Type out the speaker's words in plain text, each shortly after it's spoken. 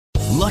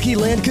Lucky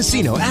Land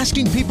Casino,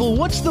 asking people,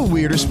 what's the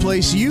weirdest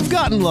place you've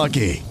gotten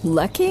lucky?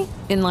 Lucky?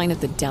 In line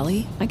at the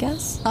deli, I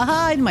guess?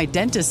 Aha, in my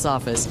dentist's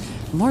office.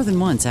 More than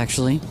once,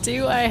 actually.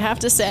 Do I have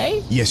to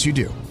say? Yes, you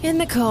do. In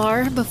the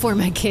car before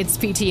my kids'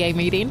 PTA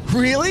meeting.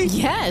 Really?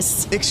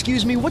 Yes.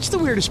 Excuse me, what's the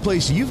weirdest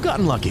place you've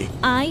gotten lucky?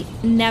 I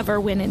never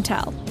win and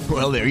tell.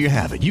 Well, there you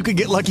have it. You can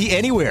get lucky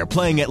anywhere,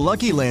 playing at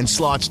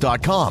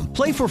LuckyLandSlots.com.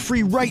 Play for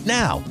free right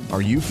now.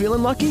 Are you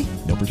feeling lucky?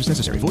 No purchase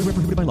necessary. Void where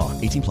prohibited by law.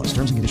 18 plus.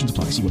 Terms and conditions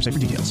apply. See website for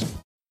details.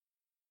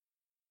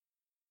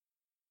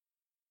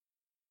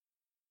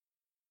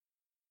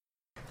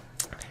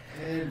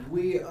 And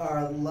we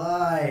are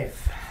live.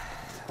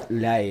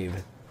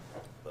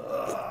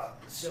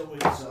 So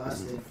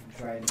exhausted from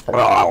trying to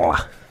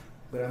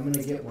but I'm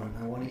gonna get one.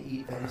 I want to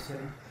eat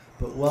venison.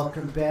 But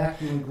welcome back,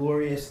 you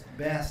inglorious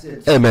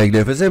bastards. A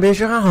magnificent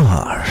mission.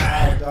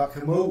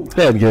 Dr. Moo.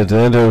 I'm getting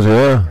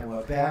here And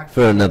we're back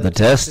for another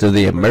test of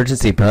the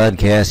emergency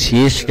podcast.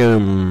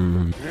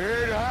 Hishkum.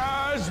 It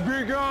has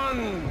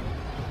begun.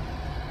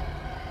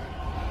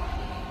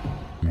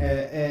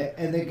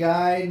 And the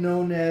guy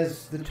known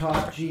as the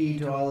top G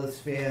to all his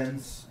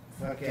fans,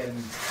 fucking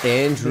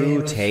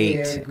Andrew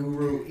Tate.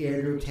 Guru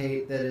Andrew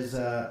Tate. That is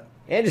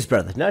And his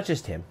brother, not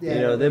just him. Yeah.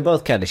 You know, they're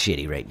both kind of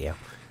shitty right now.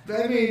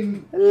 I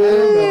mean, I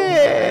don't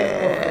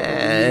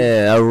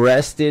know.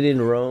 Arrested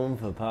in Rome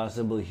for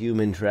possible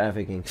human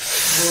trafficking.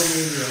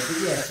 Romania, but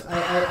yes,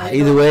 I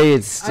Either way,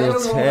 it's I don't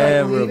still know if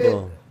I believe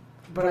terrible. it,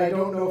 but I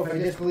don't know if I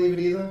disbelieve it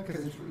either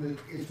because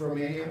it's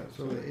Romania,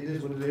 so it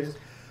is what it is.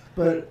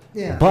 But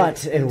yeah.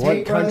 But in what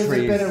Tate brothers have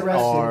countries been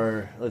arrested.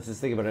 are, let's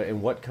just think about it, in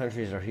what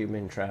countries are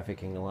human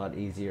trafficking a lot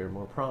easier,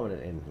 more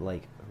prominent in,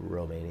 like,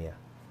 Romania?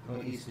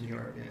 Oh, Eastern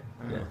Europe, yeah.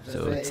 Yeah,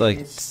 so it's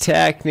like,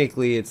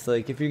 technically, it's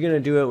like, if you're going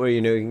to do it where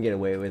you know you can get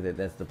away with it,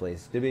 that's the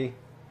place to be.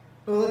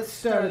 Well, let's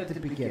start at the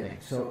beginning.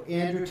 So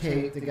Andrew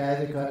Tate, the guy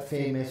that got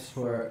famous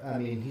for, I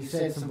mean, he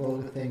said some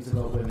vulgar things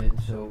about women,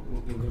 so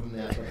we'll give him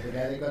that. But the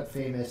guy that got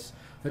famous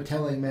for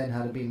telling men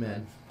how to be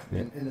men.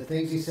 Yeah. And the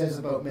things he says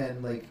about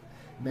men, like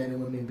men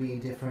and women being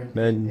different,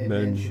 Men, and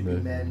men, should be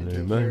men, men, and men,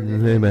 take care of men,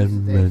 their men, families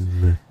and men,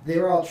 things. men. They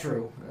were all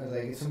true.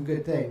 Like, some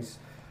good things.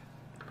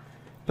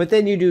 But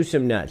then you do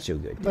some not so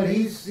good. But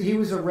he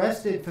was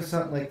arrested for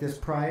something like this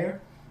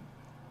prior.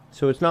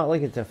 So it's not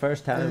like it's a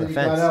first And time then he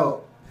got offense.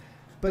 out.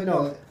 But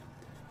no.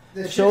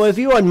 So if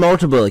you on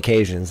multiple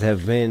occasions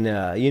have been,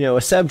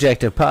 a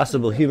subject of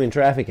possible human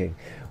trafficking,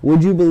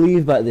 would you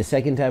believe by the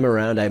second time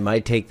around I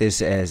might take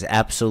this as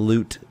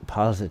absolute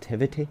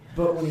positivity?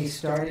 But when he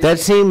started... That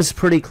seems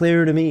pretty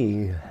clear to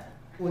me.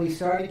 When he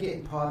started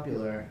getting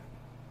popular,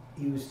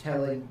 he was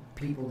telling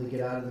people to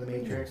get out of the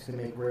Matrix to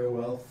make real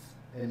wealth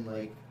and,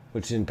 like...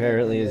 Which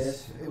apparently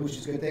is... Which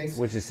is good things.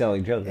 Which is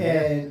selling drugs.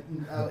 And,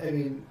 I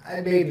mean,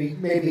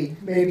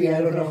 maybe, I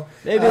don't know.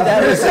 Maybe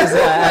that was his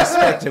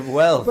aspect of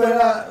wealth.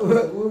 But,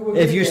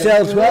 if you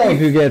sell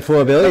 12, you get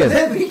 $4 billion.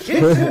 Then we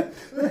get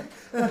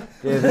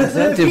The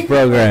incentive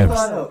programs.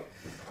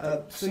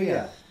 So,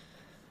 yeah.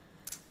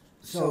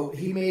 So,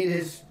 he made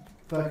his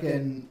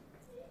fucking...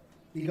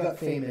 He got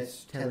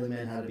famous telling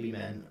men how to be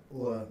men,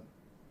 or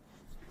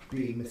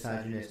being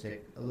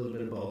misogynistic, a little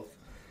bit of both.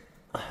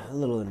 A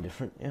little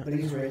indifferent, yeah. But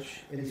he's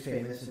rich, and he's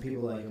famous, and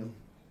people like him,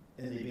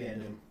 and they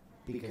banned him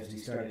because he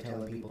started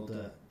telling people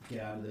to get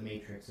out of the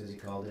Matrix, as he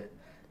called it,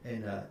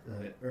 and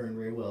earn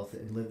real wealth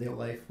and live their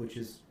life, which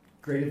is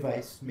great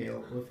advice,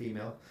 male or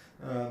female.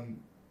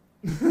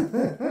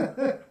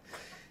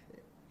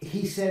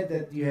 He said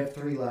that you have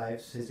 3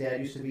 lives. His dad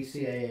used to be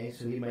CIA,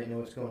 so he might know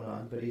what's going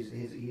on. But he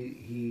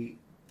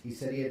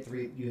said he had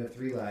 3. You have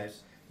 3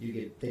 lives.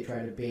 They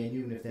try to ban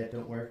you, and if that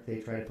don't work, they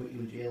try to put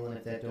you in jail, and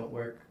if that don't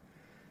work,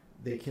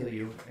 they kill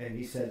you. And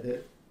he said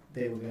that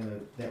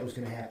that was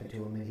gonna happen to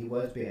him, and he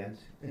was banned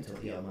until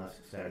Elon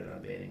Musk started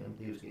unbanning him.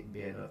 He was getting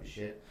banned off his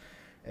shit,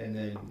 and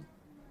then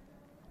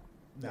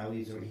now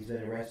he's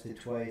been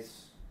arrested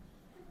twice.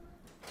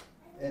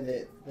 And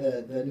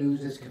the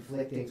news is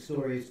conflicting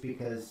stories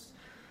because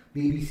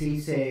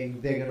BBC saying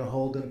they're gonna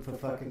hold him for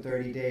fucking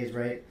 30 days,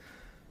 right?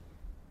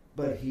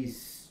 But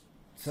he's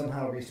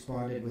somehow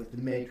responded with the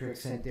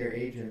Matrix sent their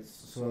agents.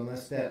 So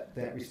unless that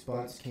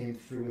response came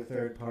through a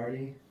third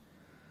party,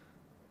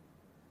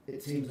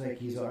 it seems like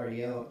he's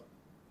already out.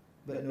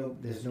 But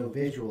there's no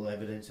visual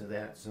evidence of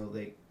that. So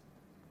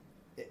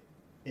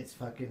it's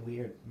fucking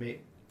weird.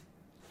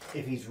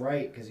 If he's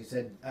right, because he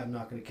said, I'm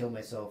not going to kill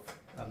myself.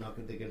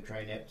 They're going to try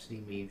and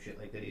Epstein me and shit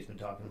like that. He's been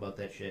talking about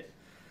that shit.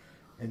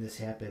 And this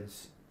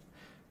happens.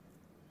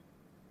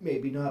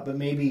 Maybe not, but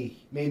maybe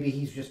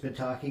he's just been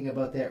talking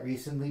about that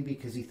recently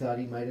because he thought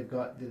he might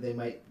have they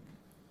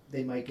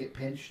might get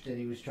pinched, and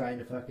he was trying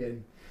to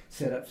fucking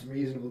set up some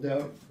reasonable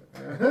doubt.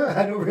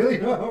 I don't really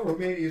know how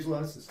Romania's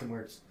law system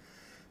works.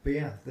 But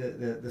yeah,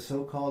 the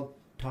so-called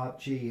top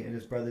G and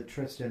his brother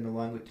Tristan,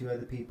 along with 2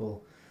 other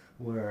people,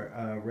 were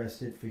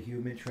arrested for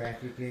human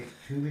trafficking,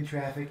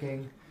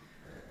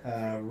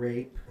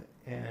 rape,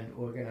 and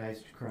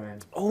organized crime.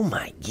 Oh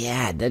my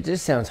god, that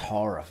just sounds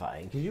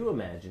horrifying. Could you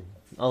imagine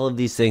all of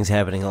these things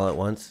happening all at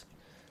once?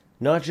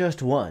 Not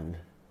just one,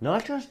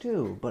 Not just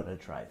two, but a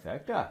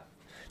trifecta.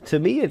 To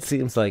me, it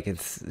seems like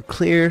it's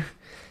clear,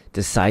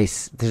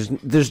 decisive.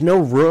 There's no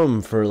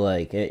room for,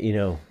 like,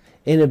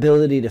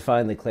 inability to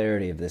find the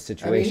clarity of this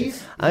situation.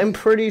 I'm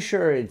pretty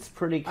sure it's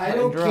pretty cut I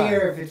don't and dry.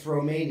 care if it's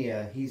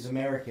Romania. He's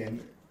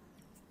American,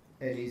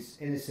 and he's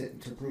innocent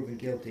until proven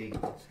guilty.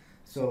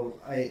 So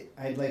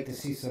I'd like to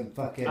see some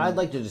fucking. I'd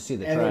like to just see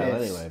the trial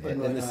anyway, but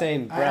in the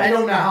same breath. I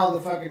don't know how the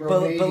fucking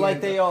Romanian. But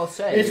like they all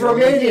say, it's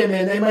Romania,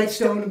 man. They might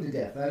stone him to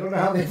death. I don't know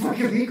how they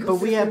fucking legal.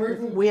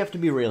 But we have to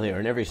be real here.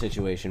 In every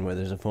situation where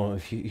there's a form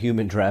of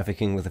human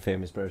trafficking with a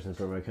famous person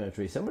from our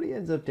country, somebody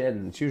ends up dead,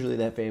 and it's usually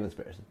that famous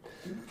person.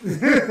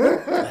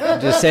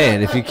 I'm just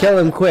saying, if you kill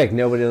him quick,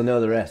 nobody will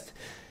know the rest.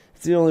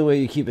 It's the only way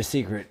you keep a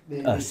secret.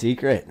 A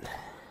secret.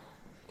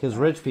 Because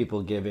rich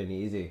people give in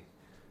easy.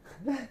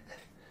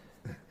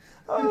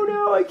 Oh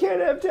no, I can't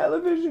have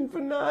television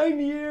for 9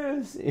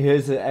 years.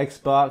 Here's an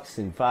Xbox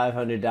and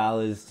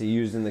 $500 to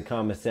use in the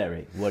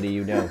commissary. What do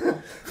you know?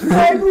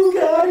 My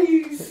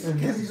Bugattis!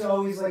 Because he's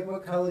always like,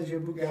 what color is your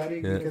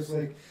Bugatti? Yeah. Because,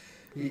 like,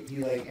 he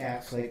like,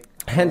 acts like...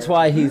 Hence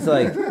why he's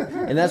like,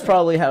 and that's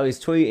probably how he's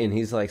tweeting.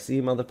 He's like,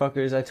 see,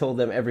 motherfuckers, I told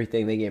them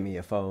everything. They gave me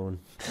a phone.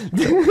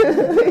 You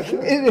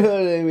know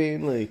what I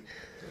mean? Like,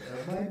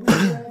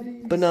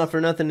 but not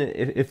for nothing,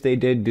 if they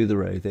did do the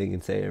right thing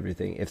and say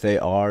everything, if they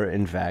are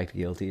in fact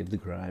guilty of the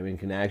crime and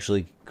can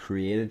actually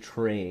create a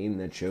train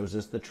that shows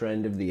us the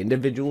trend of the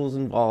individuals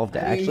involved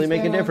to actually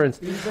make a difference,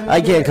 I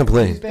can't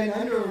complain. He's been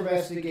under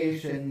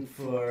investigation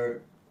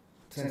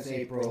since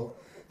April.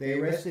 They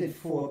arrested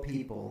 4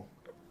 people.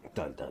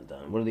 Dun dun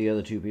dun. What are the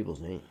other 2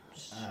 people's names?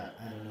 I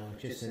don't know. It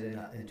just said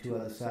in 2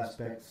 other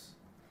suspects.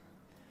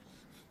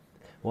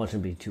 Watch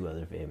them be 2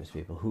 other famous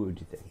people. Who would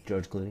you think?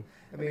 George Clooney?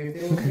 I mean, if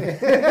they were...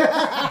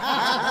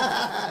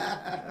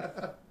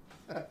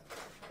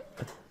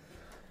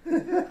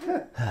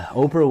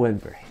 Oprah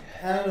Winfrey.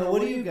 I don't know.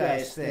 What do you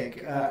guys think?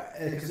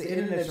 Because the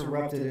internet's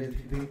erupted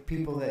and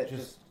people that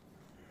just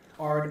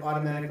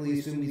automatically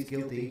assume he's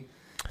guilty.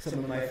 Some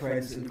of my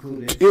friends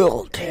included.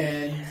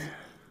 Guilty.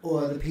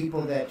 Or the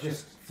people that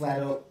just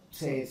flat out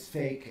say it's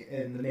fake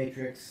and the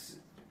Matrix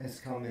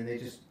has come and they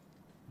just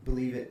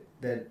believe it,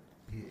 that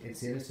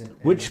it's innocent.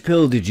 Which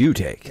pill did you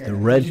take? The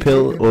red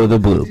pill or the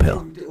blue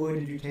pill? Or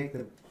did you take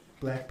the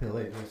black pill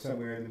or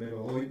somewhere in the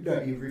middle? Or no,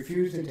 you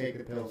refused to take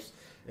the pills.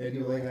 And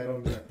you're like, I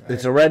don't know.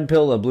 It's a red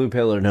pill, a blue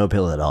pill, or no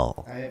pill at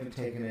all. I haven't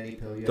taken any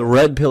pill yet. The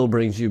red pill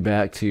brings you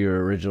back to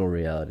your original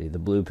reality. The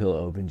blue pill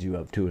opens you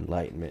up to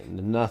enlightenment.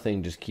 And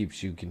nothing just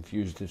keeps you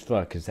confused as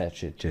fuck because that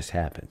shit just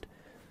happened.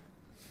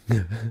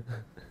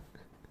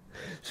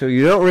 So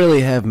you don't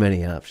really have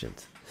many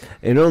options.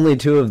 And only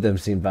 2 of them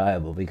seem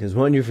viable because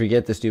one, you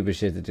forget the stupid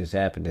shit that just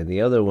happened, and the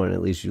other one,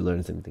 at least you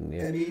learn something new.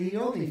 I mean, he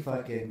only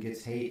fucking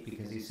gets hate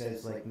because he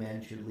says, like,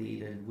 men should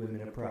lead and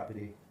women are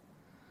property.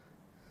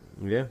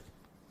 Yeah.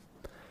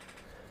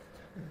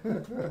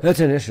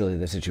 That's initially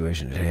the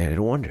situation at hand. I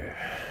wonder,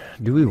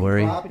 do we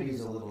worry?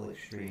 Property's a little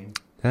extreme.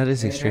 That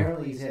is And extreme.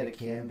 apparently he's had a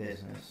cam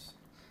business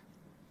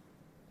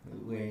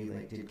where he,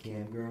 like, did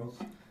cam girls.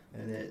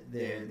 And that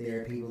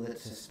there are people that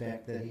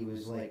suspect that he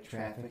was, like,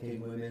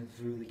 trafficking women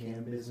through the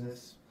cam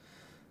business.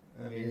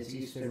 I mean, it's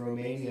Eastern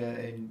Romania,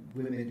 and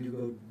women do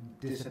go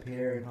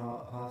disappear in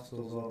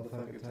hostels all the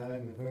fucking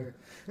time with her.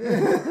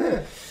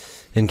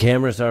 And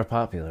cameras are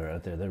popular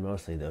out there. They're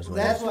mostly those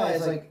women. That's why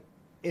it's like,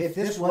 if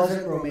this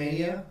wasn't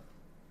Romania,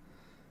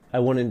 I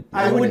wouldn't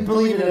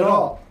believe it at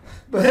all.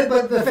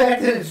 But the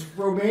fact that it's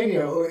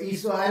Romania or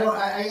East, I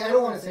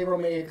don't want to say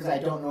Romania because I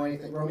don't know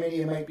anything.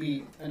 Romania might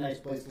be a nice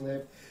place to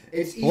live.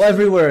 It's Eastern, well,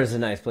 everywhere is a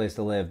nice place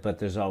to live, but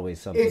there's always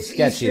something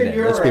sketchy Eastern there.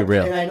 Europe, Let's be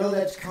real. And I know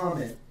that's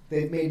common.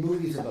 They've made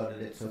movies about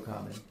it. It's so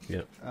common.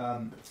 Yep.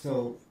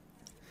 So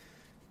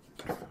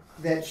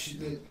that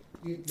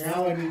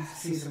now I need to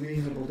see some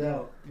reasonable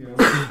doubt. You know,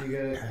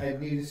 I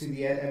need to see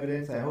the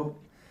evidence. I don't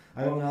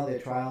know how their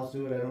trials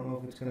do it. I don't know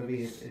if it's going to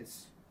be.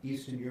 It's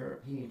Eastern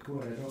Europe. He ain't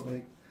court. I don't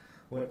like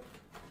what.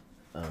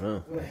 I don't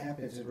know. What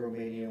happens in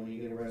Romania when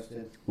you get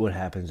arrested? What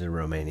happens in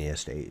Romania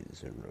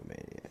stays in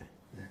Romania.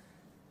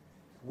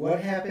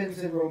 What happens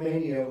in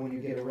Romania when you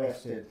get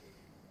arrested?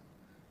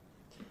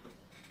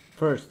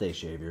 First, they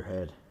shave your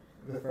head.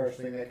 The first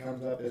thing that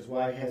comes up is,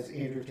 why has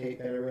Andrew Tate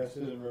been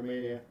arrested in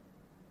Romania?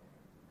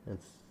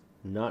 That's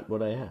not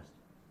what I asked.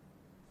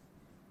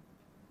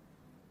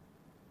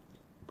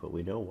 But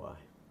we know why.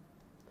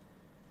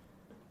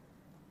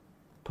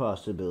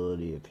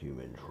 Possibility of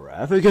human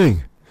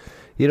trafficking.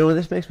 You know,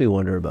 this makes me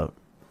wonder about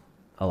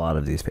a lot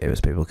of these famous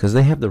people because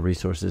they have the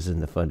resources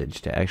and the fundage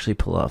to actually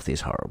pull off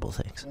these horrible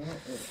things. Well,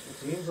 it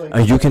seems like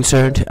Are you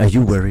concerned? Are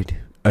you worried?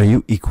 Are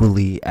you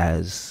equally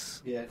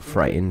as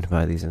frightened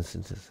by these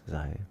instances as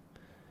I am?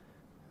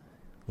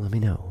 Let me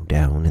know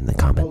down in the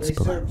comments they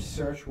below.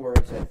 search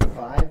warrants at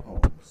 5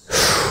 homes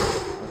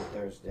on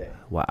Thursday.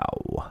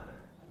 Wow.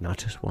 Not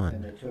just And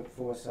one. they took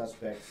 4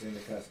 suspects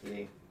into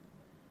custody.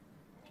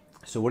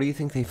 So what do you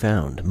think they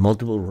found?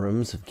 Multiple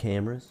rooms of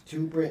cameras?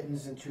 2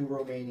 Britons and 2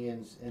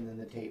 Romanians, and then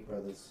the Tate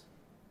brothers.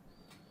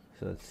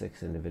 So that's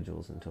 6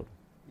 individuals in total.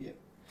 Yep.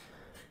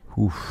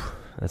 Oof,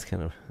 that's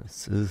kind of...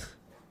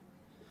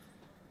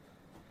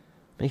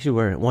 makes you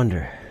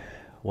wonder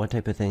what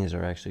type of things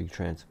are actually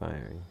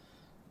transpiring.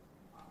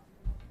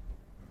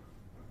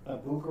 A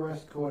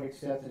Bucharest court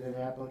accepted an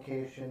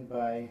application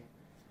by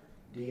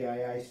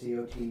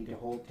DIICOT to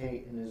hold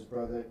Tate and his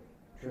brother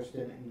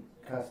Tristan in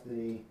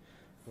custody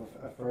for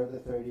a further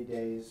 30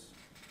 days.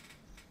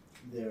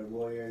 Their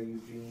lawyer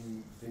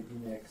Eugene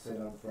Vidinek said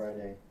on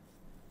Friday.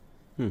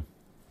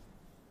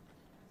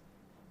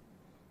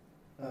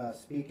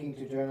 Speaking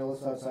to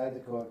journalists outside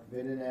the court,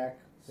 Vidinek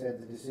said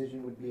the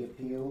decision would be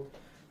appealed.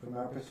 From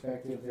our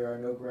perspective, there are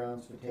no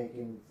grounds for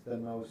taking the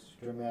most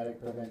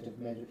dramatic preventive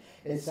measures.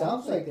 It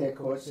sounds like their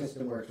court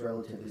system works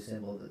relatively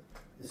similar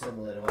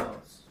to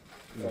ours.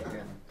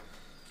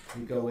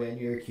 You go in,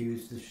 you're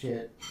accused of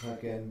shit,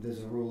 fucking,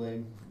 there's a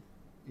ruling,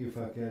 you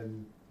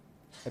fucking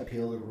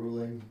appeal the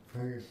ruling.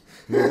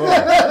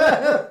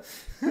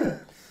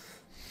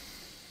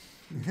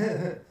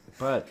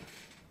 But,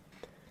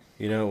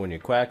 you know, when you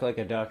quack like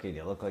a duck and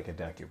you look like a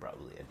duck, you're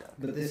probably a duck.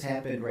 But this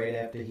happened right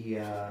after he,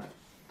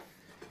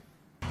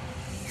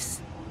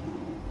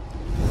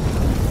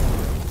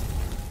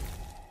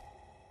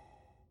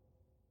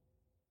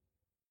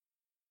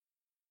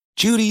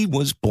 Judy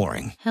was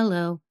boring.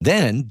 Hello.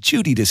 Then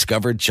Judy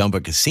discovered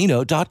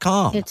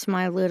ChumbaCasino.com. It's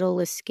my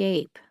little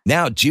escape.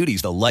 Now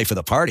Judy's the life of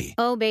the party.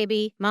 Oh,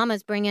 baby,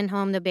 mama's bringing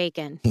home the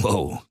bacon.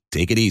 Whoa,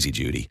 take it easy,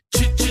 Judy.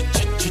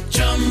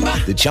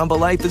 The Chumba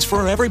life is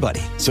for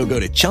everybody. So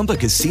go to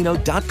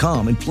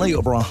ChumbaCasino.com and play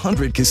over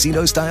 100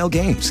 casino-style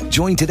games.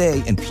 Join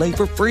today and play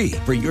for free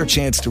for your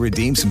chance to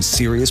redeem some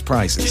serious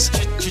prizes.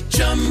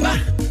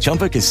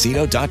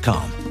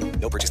 ChumbaCasino.com.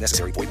 No purchase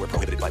necessary. Void where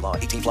prohibited by law.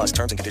 18+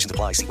 terms and conditions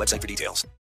apply. See website for details.